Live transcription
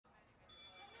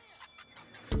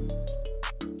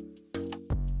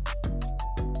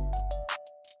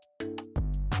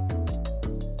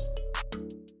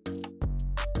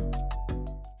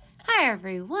Hi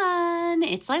everyone,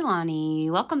 it's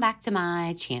Leilani. Welcome back to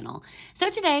my channel.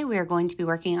 So today we are going to be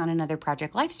working on another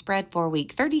Project Life spread for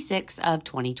week 36 of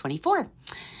 2024.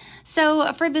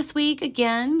 So for this week,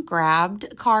 again,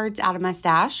 grabbed cards out of my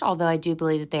stash, although I do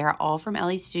believe that they are all from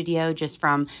Ellie Studio, just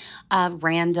from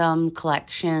random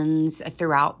collections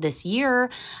throughout this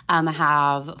year. I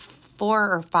have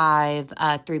 4 or 5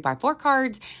 3x4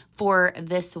 cards. For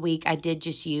this week, I did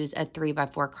just use a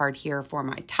 3x4 card here for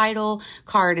my title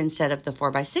card instead of the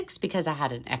 4x6 because I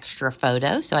had an extra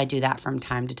photo, so I do that from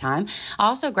time to time. I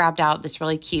also grabbed out this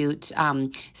really cute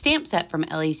stamp set from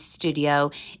Ellie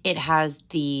Studio. It has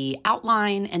the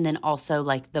outline and then also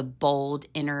like the bold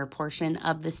inner portion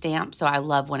of the stamp, so I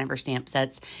love whenever stamp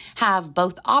sets have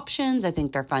both options. I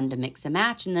think they're fun to mix and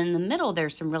match. And then in the middle,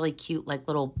 there's some really cute like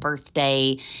little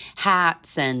birthday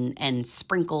hats and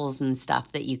sprinkles and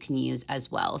stuff that you can use as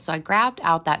well. So I grabbed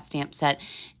out that stamp set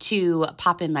to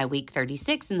pop in my week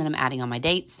 36, and then I'm adding on my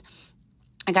dates.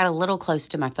 I got a little close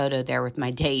to my photo there with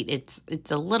my date.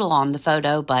 It's a little on the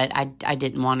photo, but I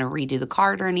didn't want to redo the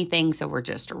card or anything, so we're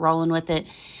just rolling with it.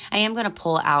 I am going to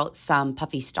pull out some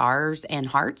puffy stars and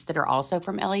hearts that are also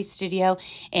from Ellie Studio,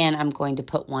 and I'm going to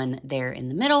put one there in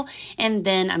the middle, and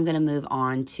then I'm going to move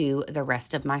on to the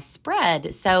rest of my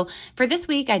spread. So for this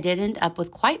week, I did end up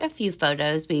with quite a few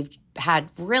photos. We've had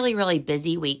really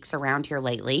busy weeks around here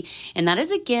lately, and that is,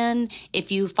 again,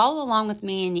 if you follow along with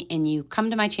me and you come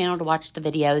to my channel to watch the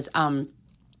videos,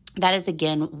 that is,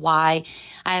 again, why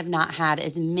I have not had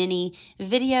as many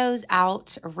videos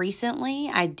out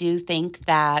recently. I do think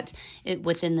that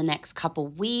within the next couple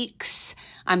weeks,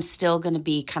 I'm still going to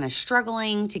be kind of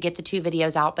struggling to get the 2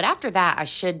 videos out. But after that, I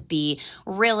should be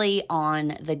really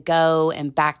on the go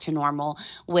and back to normal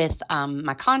with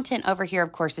my content over here.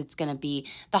 Of course, it's going to be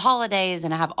the holidays,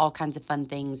 and I have all kinds of fun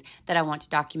things that I want to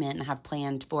document and have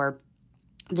planned for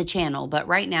the channel. But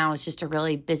right now it's just a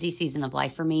really busy season of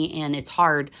life for me, and it's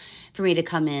hard for me to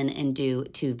come in and do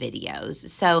 2 videos.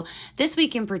 So this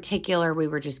week in particular, we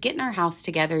were just getting our house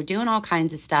together, doing all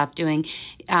kinds of stuff, doing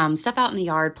stuff out in the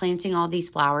yard, planting all these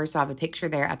flowers. So I have a picture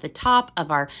there at the top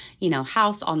of our,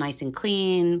 house, all nice and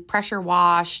clean, pressure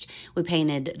washed. We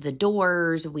painted the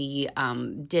doors. We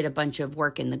did a bunch of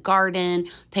work in the garden,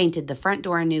 painted the front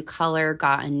door a new color,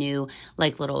 got a new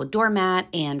like little doormat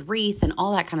and wreath and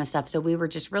all that kind of stuff. So we were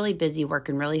just really busy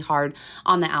working really hard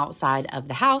on the outside of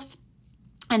the house,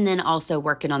 and then also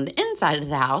working on the inside of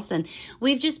the house. And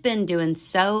we've just been doing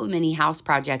so many house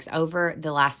projects over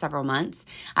the last several months.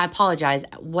 I apologize.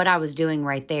 What I was doing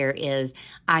right there is,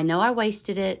 I know I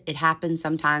wasted it. It happens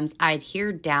sometimes. I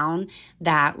adhered down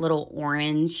that little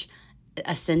orange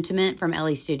a sentiment from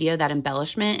Ellie Studio, that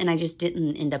embellishment, and I just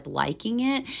didn't end up liking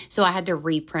it. So I had to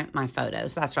reprint my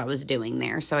photos. So that's what I was doing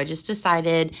there. So I just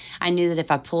decided, I knew that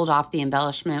if I pulled off the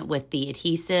embellishment with the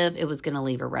adhesive, it was going to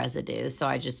leave a residue. So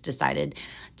I just decided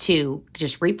to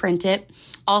just reprint it.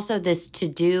 Also, this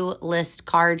to-do list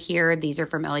card here, these are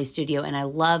from Ellie Studio, and I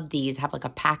love these. I have like a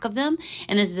pack of them.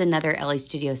 And this is another Ellie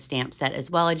Studio stamp set as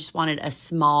well. I just wanted a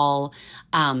small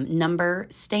number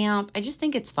stamp. I just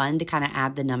think it's fun to kind of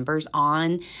add the numbers on,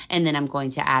 and then I'm going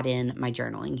to add in my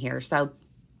journaling here. So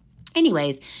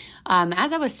anyways,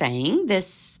 as I was saying,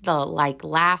 the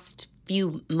last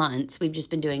few months, we've just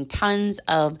been doing tons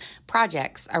of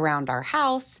projects around our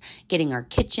house, getting our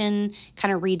kitchen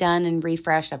kind of redone and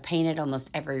refreshed. I've painted almost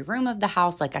every room of the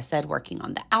house. Like I said, working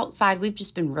on the outside. We've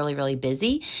just been really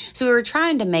busy. So we were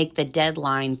trying to make the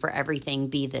deadline for everything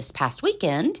be this past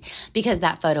weekend, because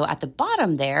that photo at the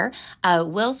bottom there,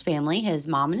 Will's family, his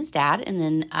mom and his dad, and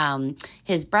then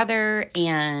his brother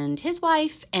and his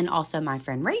wife, and also my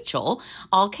friend Rachel,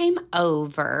 all came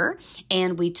over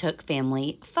and we took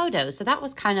family photos. So that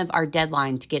was kind of our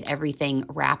deadline to get everything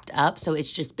wrapped up. So it's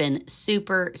just been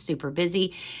super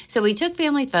busy. So we took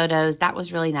family photos. That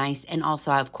was really nice. And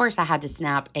also, of course, I had to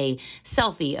snap a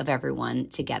selfie of everyone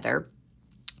together.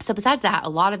 So besides that, a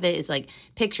lot of it is like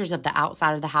pictures of the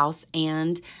outside of the house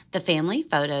and the family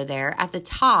photo there. At the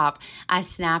top, I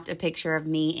snapped a picture of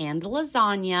me and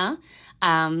Lasagna.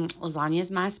 Lasagna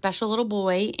is my special little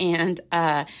boy, and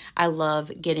I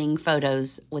love getting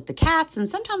photos with the cats, and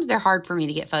sometimes they're hard for me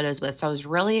to get photos with. So I was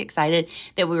really excited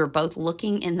that we were both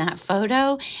looking in that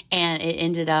photo, and it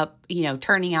ended up,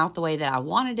 turning out the way that I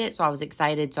wanted it. So I was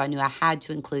excited. So I knew I had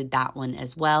to include that one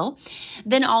as well.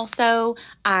 Then also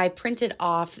I printed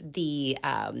off the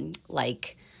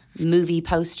movie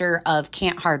poster of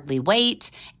Can't Hardly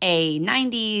Wait, a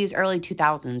 90s, early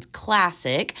 2000s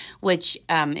classic, which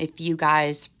if you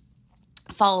guys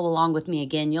follow along with me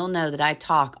again, you'll know that I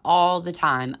talk all the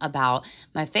time about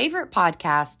my favorite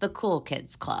podcast, The Cool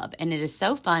Kids Club. And it is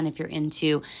so fun if you're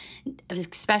into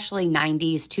especially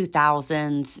 90s,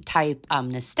 2000s type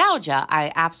nostalgia.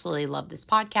 I absolutely love this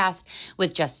podcast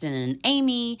with Justin and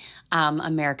Amy,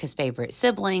 America's favorite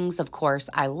siblings. Of course,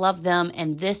 I love them.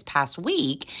 And this past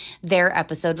week, their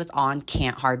episode was on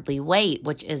Can't Hardly Wait,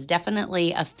 which is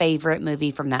definitely a favorite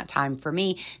movie from that time for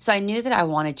me. So I knew that I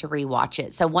wanted to rewatch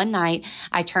it. So one night,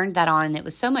 I turned that on and it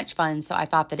was so much fun. So I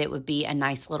thought that it would be a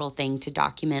nice little thing to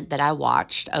document that I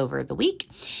watched over the week.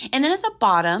 And then at the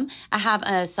bottom, I have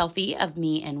a selfie of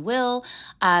me and Will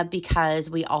because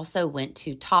we also went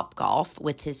to Topgolf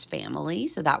with his family.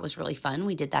 So that was really fun.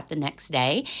 We did that the next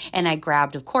day. And I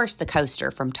grabbed, of course, the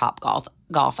coaster from Topgolf.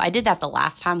 I did that the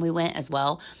last time we went as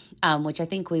well, which I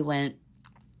think we went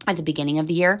at the beginning of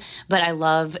the year, but I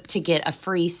love to get a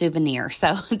free souvenir.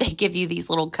 So they give you these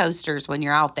little coasters when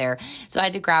you're out there. So I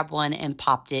had to grab one and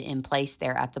popped it in place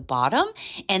there at the bottom.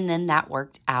 And then that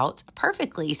worked out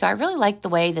perfectly. So I really like the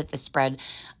way that the spread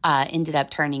ended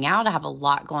up turning out. I have a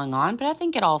lot going on, but I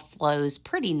think it all flows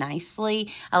pretty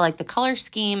nicely. I like the color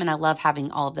scheme and I love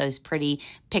having all of those pretty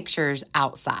pictures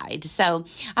outside. So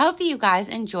I hope that you guys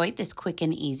enjoyed this quick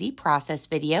and easy process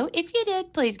video. If you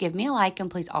did, please give me a like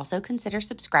and please also consider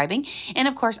subscribing. And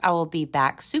of course, I will be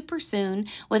back super soon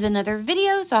with another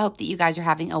video. So I hope that you guys are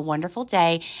having a wonderful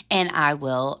day and I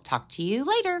will talk to you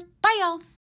later. Bye, y'all.